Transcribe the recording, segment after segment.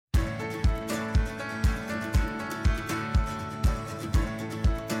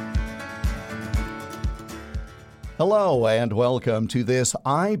Hello and welcome to this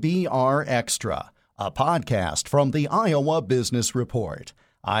IBR Extra, a podcast from the Iowa Business Report.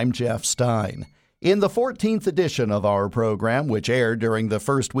 I'm Jeff Stein. In the 14th edition of our program, which aired during the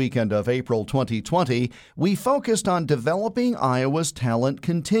first weekend of April 2020, we focused on developing Iowa's talent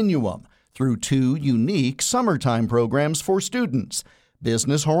continuum through two unique summertime programs for students,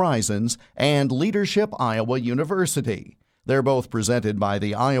 Business Horizons and Leadership Iowa University. They're both presented by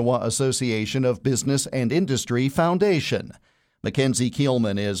the Iowa Association of Business and Industry Foundation. Mackenzie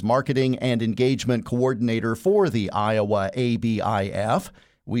Kielman is Marketing and Engagement Coordinator for the Iowa ABIF.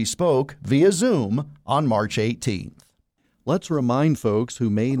 We spoke via Zoom on March 18th. Let's remind folks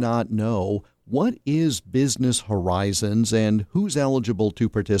who may not know, what is Business Horizons and who's eligible to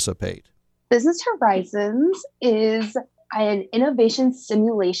participate? Business Horizons is an innovation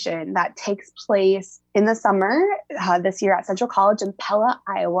simulation that takes place in the summer this year at Central College in Pella,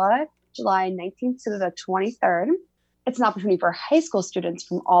 Iowa, July 19th to the 23rd. It's an opportunity for high school students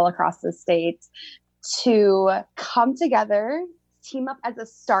from all across the state to come together, team up as a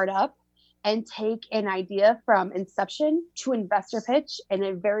startup, and take an idea from inception to investor pitch in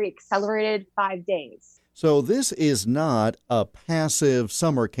a very accelerated 5 days. So this is not a passive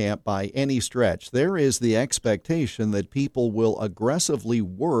summer camp by any stretch. There is the expectation that people will aggressively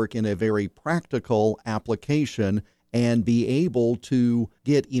work in a very practical application and be able to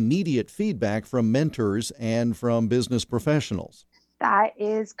get immediate feedback from mentors and from business professionals. That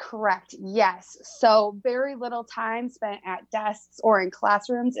is correct. Yes. So very little time spent at desks or in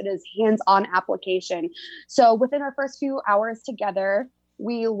classrooms. It is hands-on application. So within our first few hours together,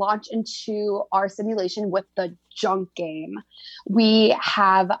 we launch into our simulation with the junk game. We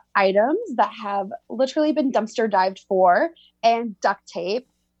have items that have literally been dumpster dived for and duct tape,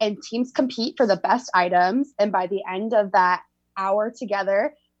 and teams compete for the best items. And by the end of that hour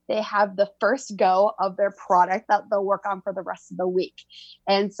together, they have the first go of their product that they'll work on for the rest of the week.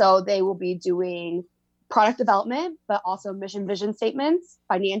 And so they will be doing product development, but also mission vision statements,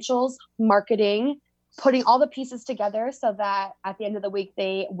 financials, marketing, putting all the pieces together so that at the end of the week,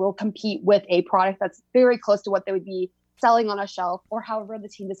 they will compete with a product that's very close to what they would be selling on a shelf, or however the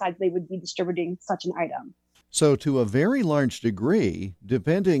team decides they would be distributing such an item. So to a very large degree,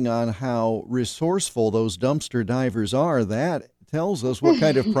 depending on how resourceful those dumpster divers are, that tells us what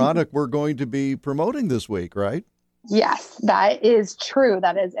kind of product we're going to be promoting this week, right? Yes, that is true.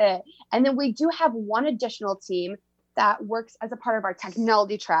 That is it. And then we do have one additional team that works as a part of our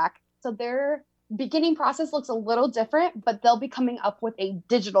technology track. So their beginning process looks a little different, but they'll be coming up with a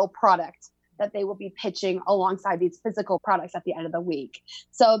digital product that they will be pitching alongside these physical products at the end of the week.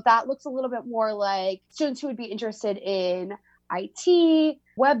 So that looks a little bit more like students who would be interested in IT,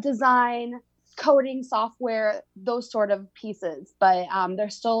 web design, coding software, those sort of pieces. But they're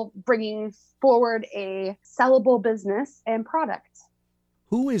still bringing forward a sellable business and product.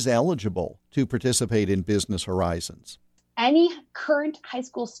 Who is eligible to participate in Business Horizons? Any current high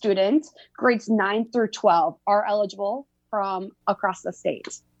school student, grades 9 through 12, are eligible from across the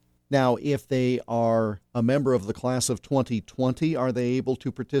state. Now, if they are a member of the class of 2020, are they able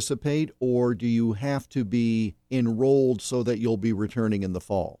to participate, or do you have to be enrolled so that you'll be returning in the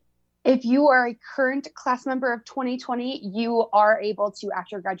fall? If you are a current class member of 2020, you are able to,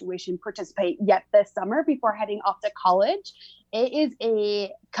 after graduation, participate yet this summer before heading off to college. It is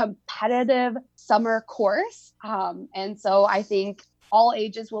a competitive summer course. And so I think all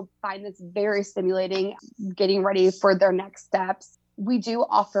ages will find this very stimulating, getting ready for their next steps. We do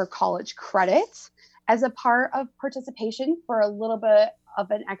offer college credit as a part of participation for a little bit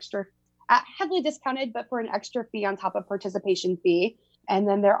of an extra, heavily discounted, but for an extra fee on top of participation fee. And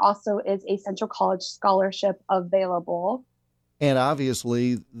then there also is a Central College scholarship available. And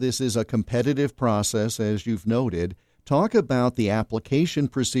obviously, this is a competitive process, as you've noted. Talk about the application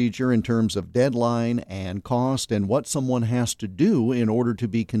procedure in terms of deadline and cost and what someone has to do in order to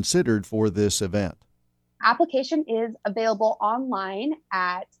be considered for this event. Application is available online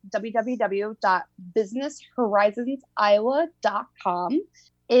at www.businesshorizonsiowa.com.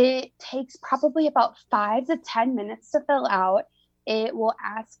 It takes probably about 5 to 10 minutes to fill out. It will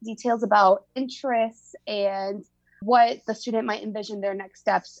ask details about interests and what the student might envision their next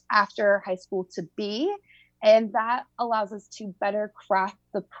steps after high school to be. And that allows us to better craft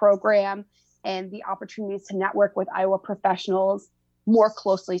the program and the opportunities to network with Iowa professionals more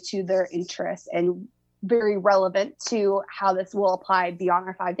closely to their interests and very relevant to how this will apply beyond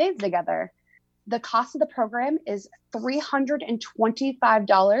our 5 days together. The cost of the program is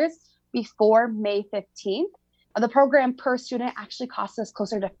 $325 before May 15th. The program per student actually costs us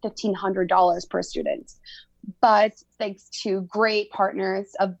closer to $1,500 per student. But thanks to great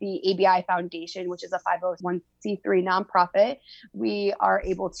partners of the ABI Foundation, which is a 501c3 nonprofit, we are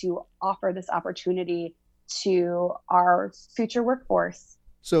able to offer this opportunity to our future workforce.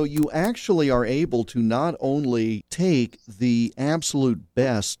 So you actually are able to not only take the absolute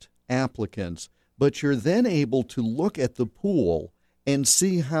best applicants, but you're then able to look at the pool and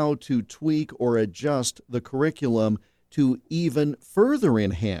see how to tweak or adjust the curriculum to even further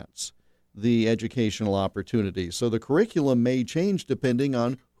enhance the educational opportunities. So the curriculum may change depending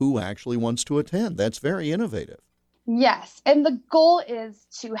on who actually wants to attend. That's very innovative. Yes, and the goal is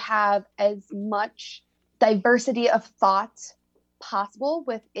to have as much diversity of thought possible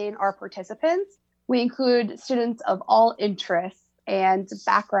within our participants. We include students of all interests and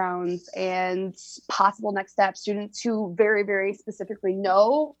backgrounds and possible next steps, students who very, very specifically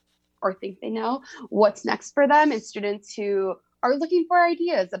know or think they know what's next for them, and students who are looking for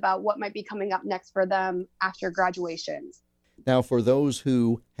ideas about what might be coming up next for them after graduation. Now, for those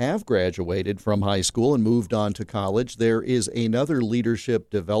who have graduated from high school and moved on to college, there is another leadership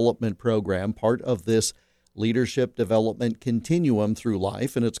development program, part of this leadership development continuum through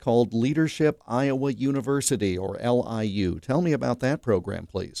life, and it's called Leadership Iowa University, or LIU. Tell me about that program,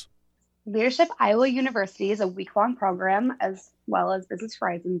 please. Leadership Iowa University is a week-long program, as well as Business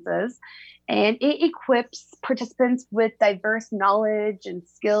Horizons is, and it equips participants with diverse knowledge and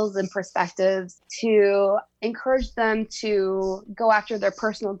skills and perspectives to encourage them to go after their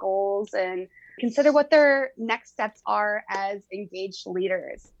personal goals and consider what their next steps are as engaged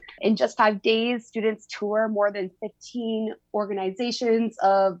leaders. In just 5 days, students tour more than 15 organizations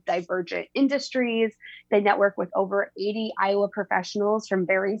of divergent industries. They network with over 80 Iowa professionals from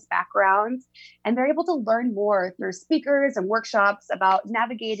various backgrounds, and they're able to learn more through speakers and workshops about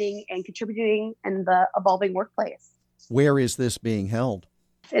navigating and contributing in the evolving workplace. Where is this being held?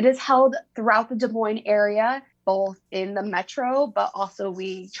 It is held throughout the Des Moines area, both in the metro, but also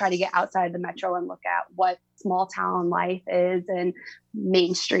we try to get outside the metro and look at what small town life is and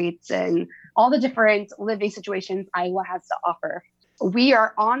main streets and all the different living situations Iowa has to offer. We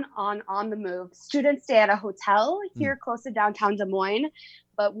are on the move. Students stay at a hotel here close to downtown Des Moines,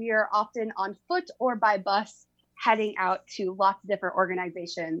 but we are often on foot or by bus heading out to lots of different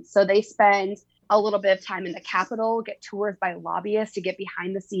organizations. So they spend a little bit of time in the Capitol, get tours by lobbyists to get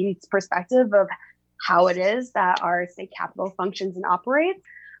behind the scenes perspective of how it is that our state capitol functions and operates.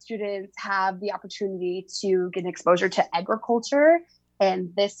 Students have the opportunity to get exposure to agriculture.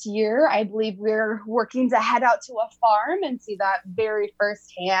 And this year, I believe we're working to head out to a farm and see that very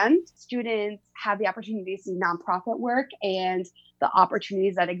firsthand. Students have the opportunity to see nonprofit work and the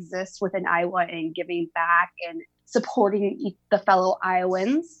opportunities that exist within Iowa and giving back and supporting the fellow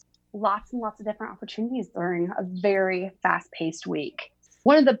Iowans. Lots and lots of different opportunities during a very fast-paced week.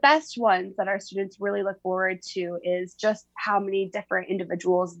 One of the best ones that our students really look forward to is just how many different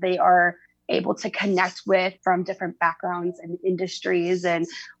individuals they are able to connect with from different backgrounds and industries and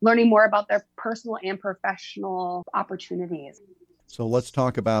learning more about their personal and professional opportunities. So let's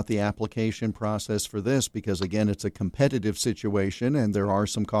talk about the application process for this because, again, it's a competitive situation and there are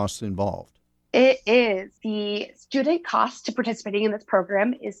some costs involved. It is. The student cost to participating in this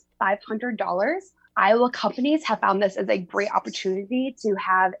program is $500. Iowa companies have found this as a great opportunity to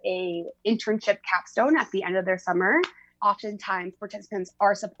have a internship capstone at the end of their summer. Oftentimes, participants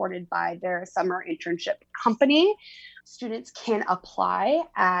are supported by their summer internship company. Students can apply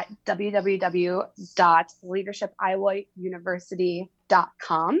at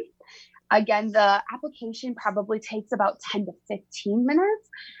www.leadershipiowauniversity.com. Again, the application probably takes about 10 to 15 minutes,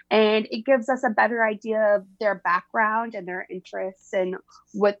 and it gives us a better idea of their background and their interests and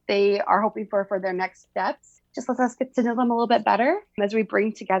what they are hoping for their next steps. Just lets us get to know them a little bit better as we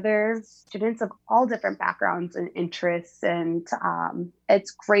bring together students of all different backgrounds and interests. And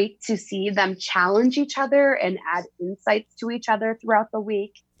it's great to see them challenge each other and add insights to each other throughout the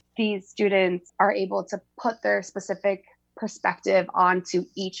week. These students are able to put their specific perspective onto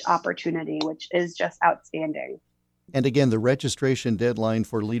each opportunity, which is just outstanding. And again, the registration deadline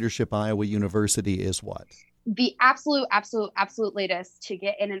for Leadership Iowa University is what? The absolute latest to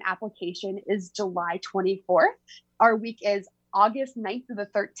get in an application is July 24th. Our week is August 9th through the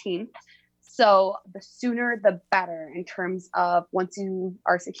 13th. So the sooner the better in terms of once you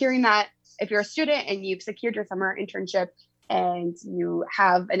are securing that. If you're a student and you've secured your summer internship and you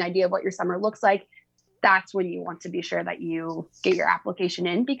have an idea of what your summer looks like, that's when you want to be sure that you get your application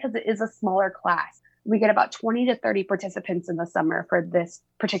in because it is a smaller class. We get about 20 to 30 participants in the summer for this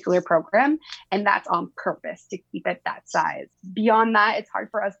particular program, and that's on purpose to keep it that size. Beyond that, it's hard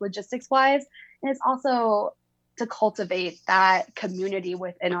for us logistics-wise, and it's also to cultivate that community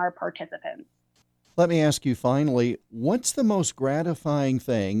within our participants. Let me ask you finally, what's the most gratifying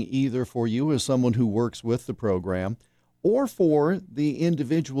thing, either for you as someone who works with the program or for the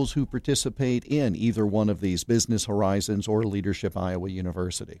individuals who participate in either one of these, Business Horizons or Leadership Iowa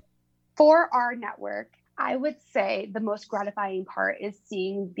University? For our network, I would say the most gratifying part is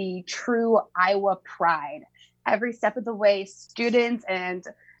seeing the true Iowa pride. Every step of the way, students and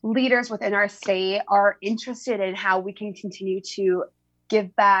leaders within our state are interested in how we can continue to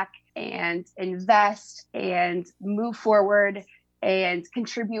give back and invest and move forward and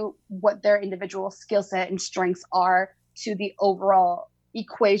contribute what their individual skill set and strengths are to the overall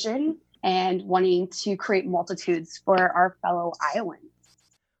equation and wanting to create multitudes for our fellow Iowans.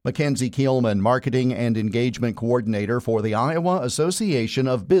 Mackenzie Kielman, Marketing and Engagement Coordinator for the Iowa Association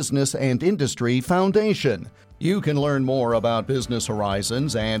of Business and Industry Foundation. You can learn more about Business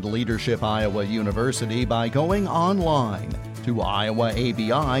Horizons and Leadership Iowa University by going online to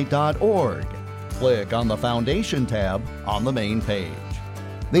iowaabi.org. Click on the Foundation tab on the main page.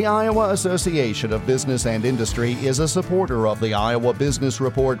 The Iowa Association of Business and Industry is a supporter of the Iowa Business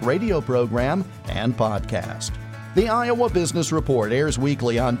Report radio program and podcast. The Iowa Business Report airs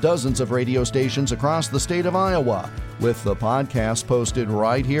weekly on dozens of radio stations across the state of Iowa, with the podcast posted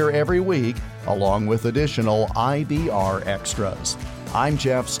right here every week, along with additional IBR extras. I'm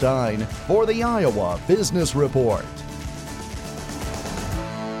Jeff Stein for the Iowa Business Report.